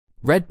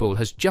Red Bull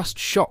has just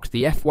shocked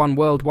the F1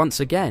 world once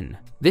again.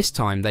 This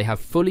time they have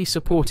fully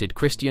supported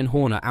Christian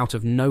Horner out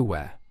of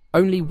nowhere.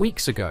 Only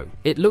weeks ago,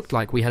 it looked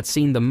like we had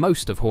seen the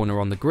most of Horner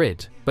on the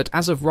grid, but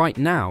as of right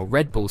now,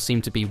 Red Bull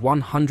seem to be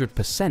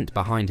 100%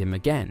 behind him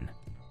again.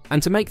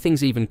 And to make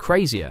things even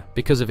crazier,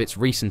 because of its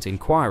recent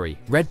inquiry,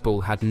 Red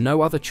Bull had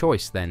no other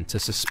choice then to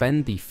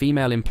suspend the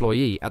female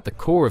employee at the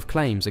core of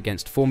claims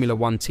against Formula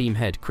One team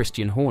head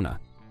Christian Horner,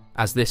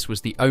 as this was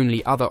the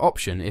only other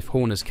option if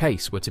Horner's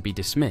case were to be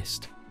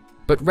dismissed.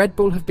 But Red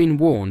Bull have been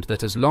warned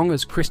that as long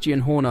as Christian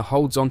Horner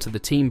holds onto the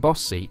team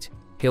boss seat,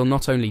 he'll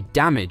not only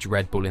damage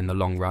Red Bull in the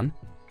long run,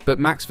 but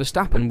Max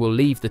Verstappen will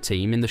leave the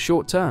team in the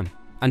short term,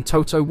 and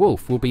Toto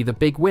Wolff will be the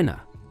big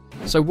winner.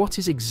 So what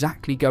is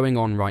exactly going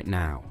on right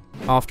now?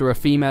 After a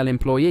female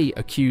employee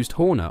accused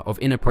Horner of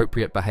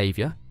inappropriate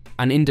behaviour,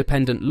 an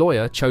independent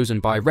lawyer chosen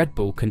by Red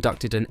Bull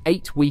conducted an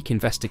 8-week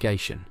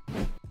investigation.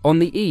 On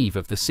the eve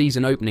of the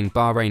season-opening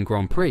Bahrain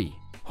Grand Prix,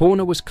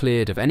 Horner was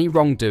cleared of any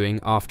wrongdoing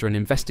after an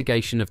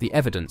investigation of the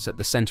evidence at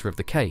the centre of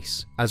the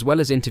case, as well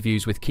as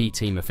interviews with key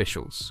team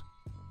officials.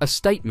 A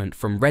statement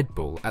from Red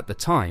Bull at the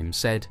time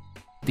said,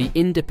 "The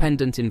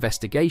independent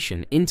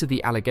investigation into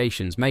the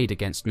allegations made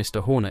against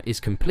Mr. Horner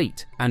is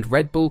complete, and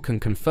Red Bull can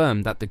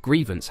confirm that the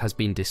grievance has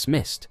been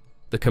dismissed.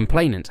 The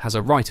complainant has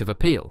a right of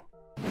appeal."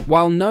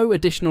 While no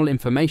additional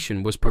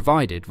information was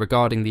provided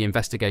regarding the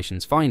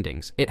investigation's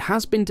findings, it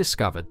has been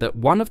discovered that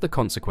one of the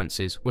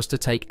consequences was to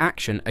take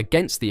action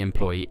against the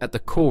employee at the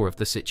core of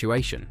the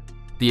situation.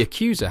 The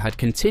accuser had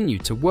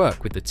continued to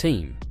work with the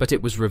team, but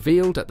it was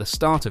revealed at the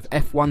start of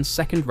F1's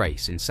second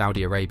race in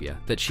Saudi Arabia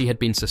that she had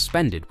been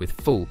suspended with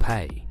full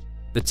pay.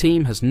 The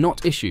team has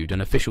not issued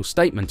an official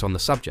statement on the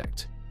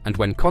subject, and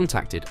when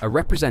contacted, a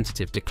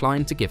representative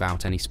declined to give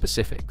out any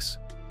specifics.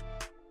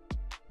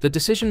 The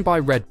decision by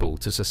Red Bull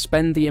to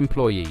suspend the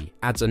employee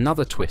adds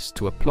another twist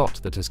to a plot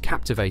that has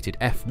captivated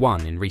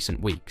F1 in recent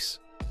weeks.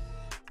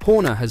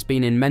 Horner has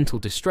been in mental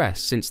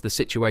distress since the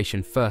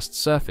situation first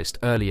surfaced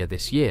earlier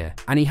this year,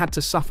 and he had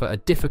to suffer a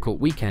difficult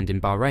weekend in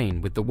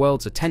Bahrain with the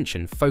world's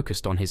attention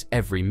focused on his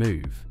every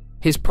move.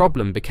 His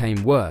problem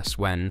became worse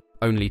when,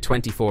 only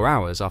 24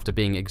 hours after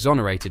being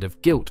exonerated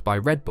of guilt by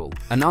Red Bull,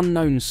 an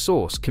unknown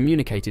source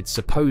communicated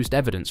supposed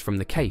evidence from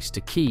the case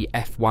to key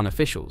F1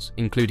 officials,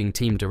 including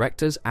team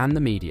directors and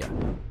the media.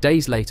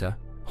 Days later,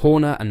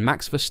 Horner and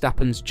Max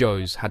Verstappen's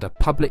Joes had a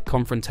public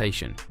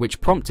confrontation,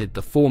 which prompted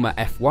the former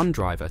F1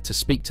 driver to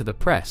speak to the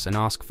press and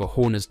ask for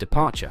Horner's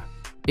departure.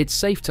 It's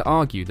safe to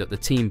argue that the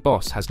team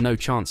boss has no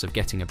chance of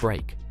getting a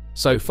break.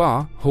 So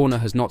far, Horner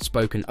has not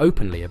spoken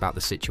openly about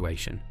the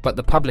situation, but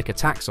the public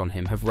attacks on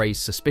him have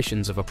raised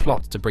suspicions of a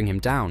plot to bring him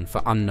down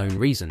for unknown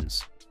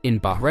reasons. In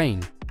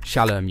Bahrain,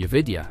 Shalom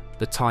Yovidia,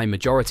 the Thai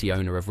majority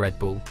owner of Red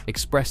Bull,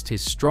 expressed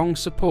his strong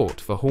support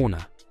for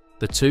Horner.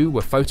 The two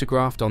were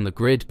photographed on the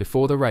grid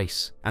before the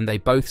race, and they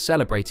both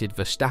celebrated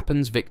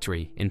Verstappen's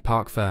victory in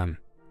Parc Ferme.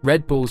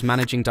 Red Bull's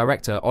managing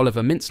director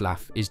Oliver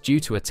Mintzlaff is due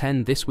to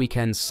attend this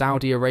weekend's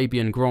Saudi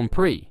Arabian Grand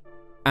Prix,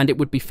 and it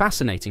would be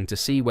fascinating to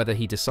see whether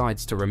he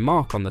decides to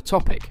remark on the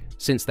topic,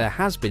 since there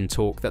has been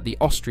talk that the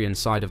Austrian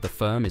side of the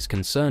firm is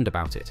concerned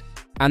about it.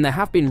 And there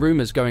have been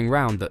rumours going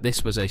round that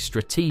this was a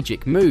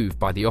strategic move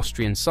by the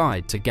Austrian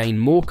side to gain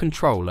more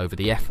control over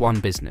the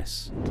F1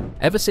 business.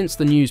 Ever since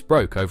the news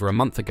broke over a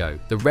month ago,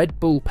 the Red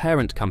Bull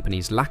parent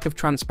company's lack of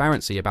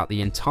transparency about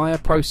the entire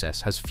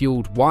process has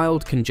fueled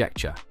wild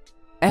conjecture.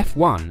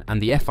 F1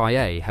 and the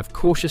FIA have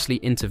cautiously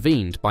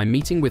intervened by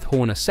meeting with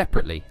Horner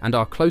separately and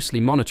are closely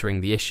monitoring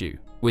the issue,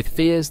 with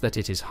fears that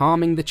it is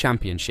harming the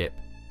championship,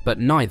 but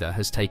neither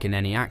has taken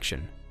any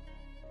action.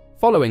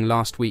 Following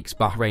last week's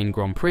Bahrain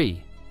Grand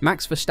Prix,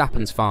 Max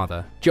Verstappen's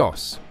father,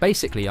 Jos,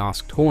 basically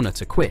asked Horner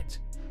to quit.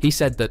 He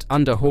said that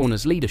under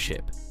Horner's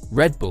leadership,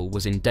 Red Bull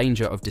was in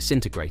danger of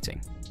disintegrating,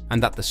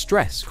 and that the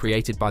stress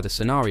created by the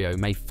scenario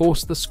may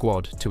force the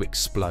squad to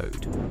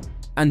explode.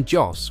 And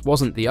Jos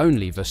wasn't the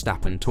only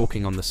Verstappen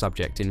talking on the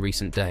subject in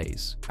recent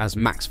days, as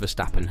Max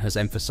Verstappen has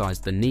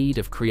emphasised the need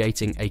of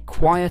creating a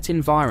quiet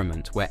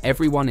environment where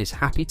everyone is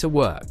happy to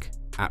work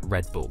at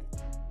Red Bull.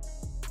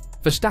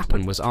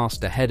 Verstappen was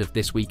asked ahead of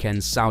this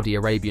weekend's Saudi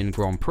Arabian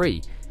Grand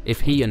Prix if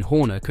he and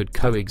Horner could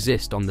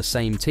coexist on the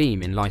same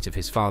team in light of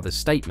his father's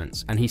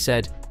statements, and he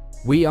said,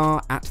 "We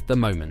are at the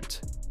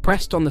moment."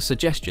 Pressed on the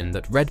suggestion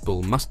that Red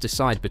Bull must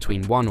decide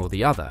between one or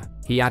the other,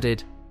 he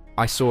added,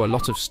 "I saw a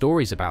lot of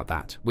stories about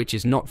that, which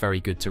is not very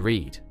good to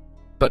read.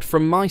 But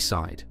from my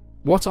side,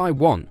 what I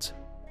want,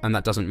 and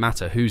that doesn't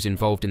matter who's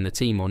involved in the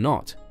team or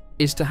not,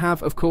 is to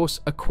have, of course,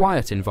 a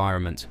quiet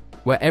environment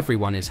where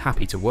everyone is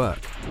happy to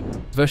work."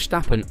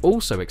 Verstappen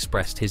also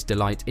expressed his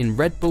delight in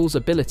Red Bull's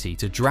ability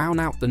to drown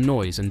out the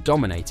noise and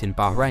dominate in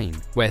Bahrain,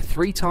 where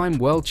three-time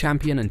world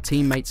champion and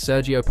teammate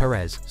Sergio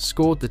Perez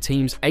scored the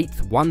team's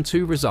 8th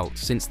 1-2 result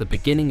since the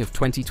beginning of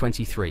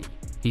 2023.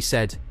 He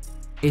said,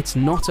 "It's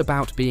not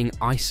about being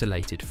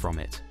isolated from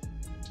it.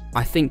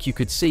 I think you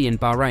could see in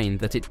Bahrain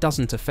that it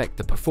doesn't affect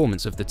the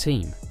performance of the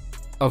team.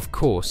 Of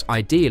course,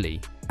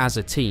 ideally, as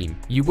a team,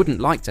 you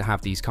wouldn't like to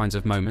have these kinds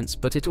of moments,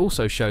 but it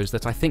also shows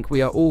that I think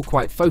we are all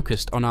quite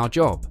focused on our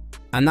job.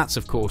 and that's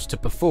of course to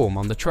perform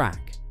on the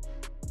track.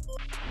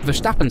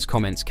 Verstappen's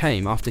comments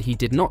came after he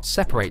did not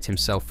separate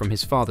himself from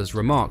his father's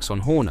remarks on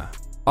Horner,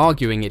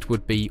 arguing it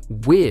would be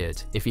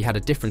weird if he had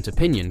a different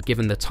opinion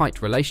given the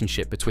tight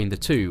relationship between the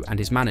two and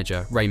his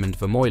manager Raymond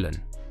Vermeulen.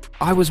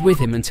 "I was with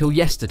him until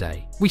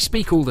yesterday. We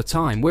speak all the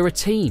time, we're a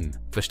team,"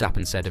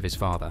 Verstappen said of his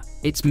father.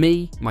 "It's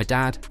me, my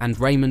dad, and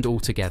Raymond all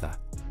together.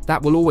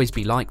 That will always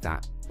be like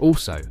that,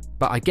 also,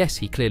 but I guess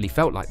he clearly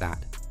felt like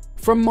that.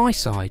 From my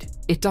side,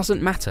 it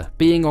doesn't matter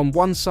being on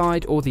one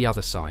side or the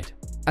other side.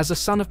 As a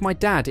son of my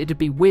dad, it'd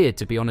be weird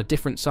to be on a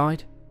different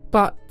side.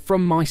 But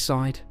from my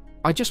side,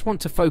 I just want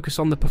to focus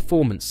on the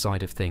performance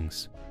side of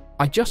things.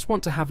 I just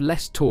want to have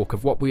less talk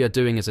of what we are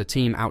doing as a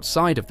team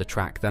outside of the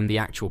track than the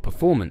actual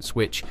performance,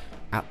 which,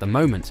 at the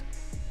moment,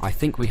 I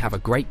think we have a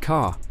great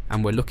car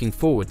and we're looking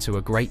forward to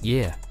a great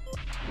year."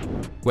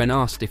 When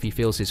asked if he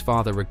feels his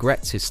father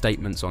regrets his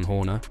statements on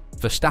Horner,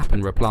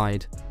 Verstappen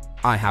replied,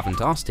 "I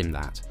haven't asked him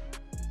that.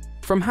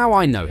 From how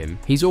I know him,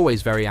 he's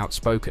always very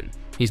outspoken.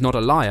 He's not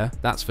a liar,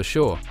 that's for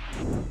sure.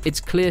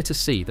 It's clear to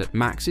see that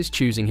Max is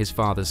choosing his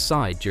father's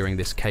side during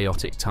this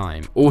chaotic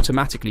time,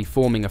 automatically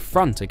forming a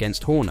front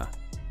against Horner.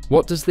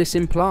 What does this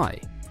imply?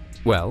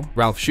 Well,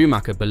 Ralf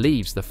Schumacher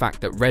believes the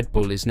fact that Red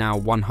Bull is now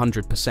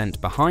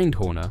 100% behind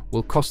Horner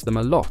will cost them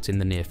a lot in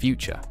the near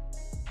future.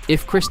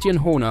 If Christian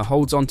Horner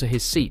holds onto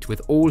his seat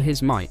with all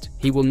his might,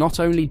 he will not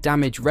only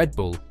damage Red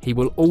Bull, he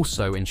will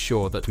also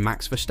ensure that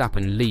Max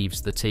Verstappen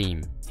leaves the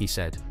team," he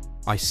said.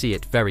 "I see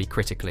it very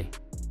critically."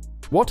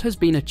 What has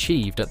been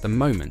achieved at the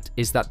moment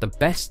is that the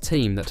best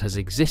team that has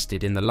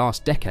existed in the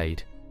last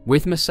decade,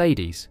 with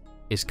Mercedes,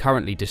 is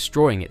currently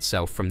destroying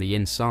itself from the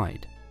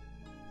inside.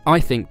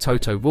 I think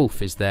Toto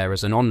Wolff is there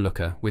as an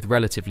onlooker with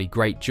relatively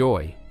great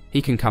joy.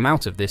 He can come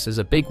out of this as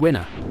a big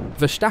winner.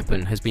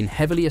 Verstappen has been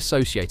heavily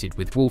associated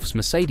with Wolff's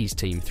Mercedes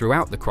team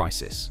throughout the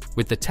crisis,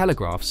 with the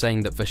Telegraph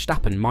saying that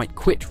Verstappen might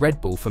quit Red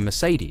Bull for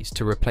Mercedes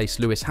to replace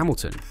Lewis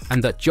Hamilton,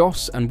 and that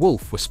Joss and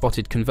Wolff were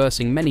spotted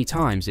conversing many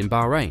times in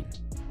Bahrain.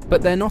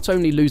 But they're not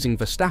only losing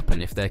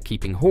Verstappen if they're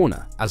keeping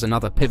Horner, as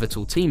another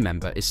pivotal team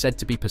member is said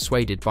to be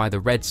persuaded by the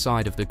red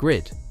side of the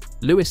grid.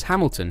 Lewis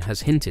Hamilton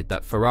has hinted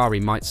that Ferrari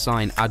might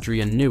sign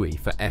Adrian Newey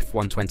for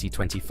F1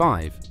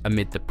 2025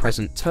 amid the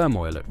present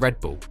turmoil at Red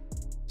Bull.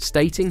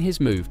 Stating his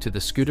move to the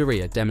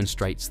Scuderia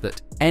demonstrates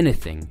that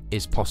anything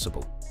is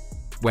possible.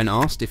 When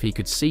asked if he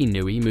could see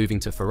Newey moving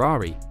to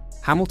Ferrari,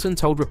 Hamilton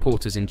told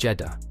reporters in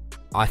Jeddah,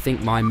 "I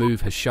think my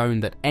move has shown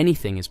that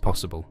anything is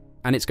possible,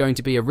 and it's going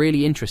to be a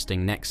really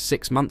interesting next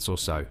 6 months or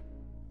so."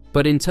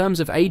 But in terms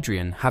of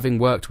Adrian having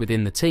worked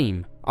within the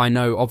team, I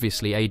know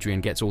obviously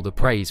Adrian gets all the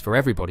praise for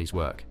everybody's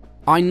work.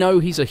 I know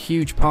he's a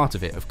huge part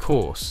of it, of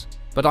course,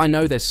 but I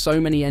know there's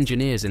so many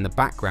engineers in the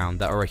background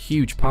that are a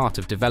huge part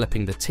of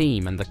developing the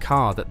team and the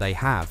car that they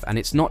have, and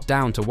it's not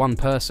down to one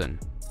person.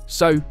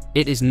 So,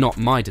 it is not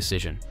my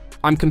decision.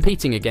 I'm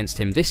competing against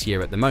him this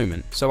year at the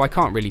moment, so I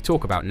can't really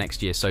talk about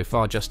next year so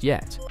far just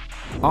yet.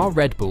 Are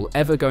Red Bull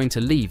ever going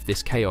to leave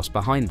this chaos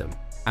behind them?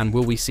 And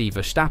will we see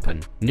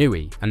Verstappen,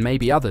 Newey, and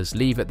maybe others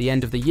leave at the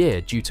end of the year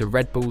due to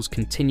Red Bull's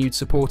continued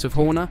support of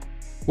Horner?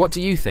 What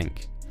do you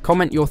think?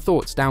 Comment your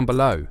thoughts down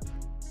below.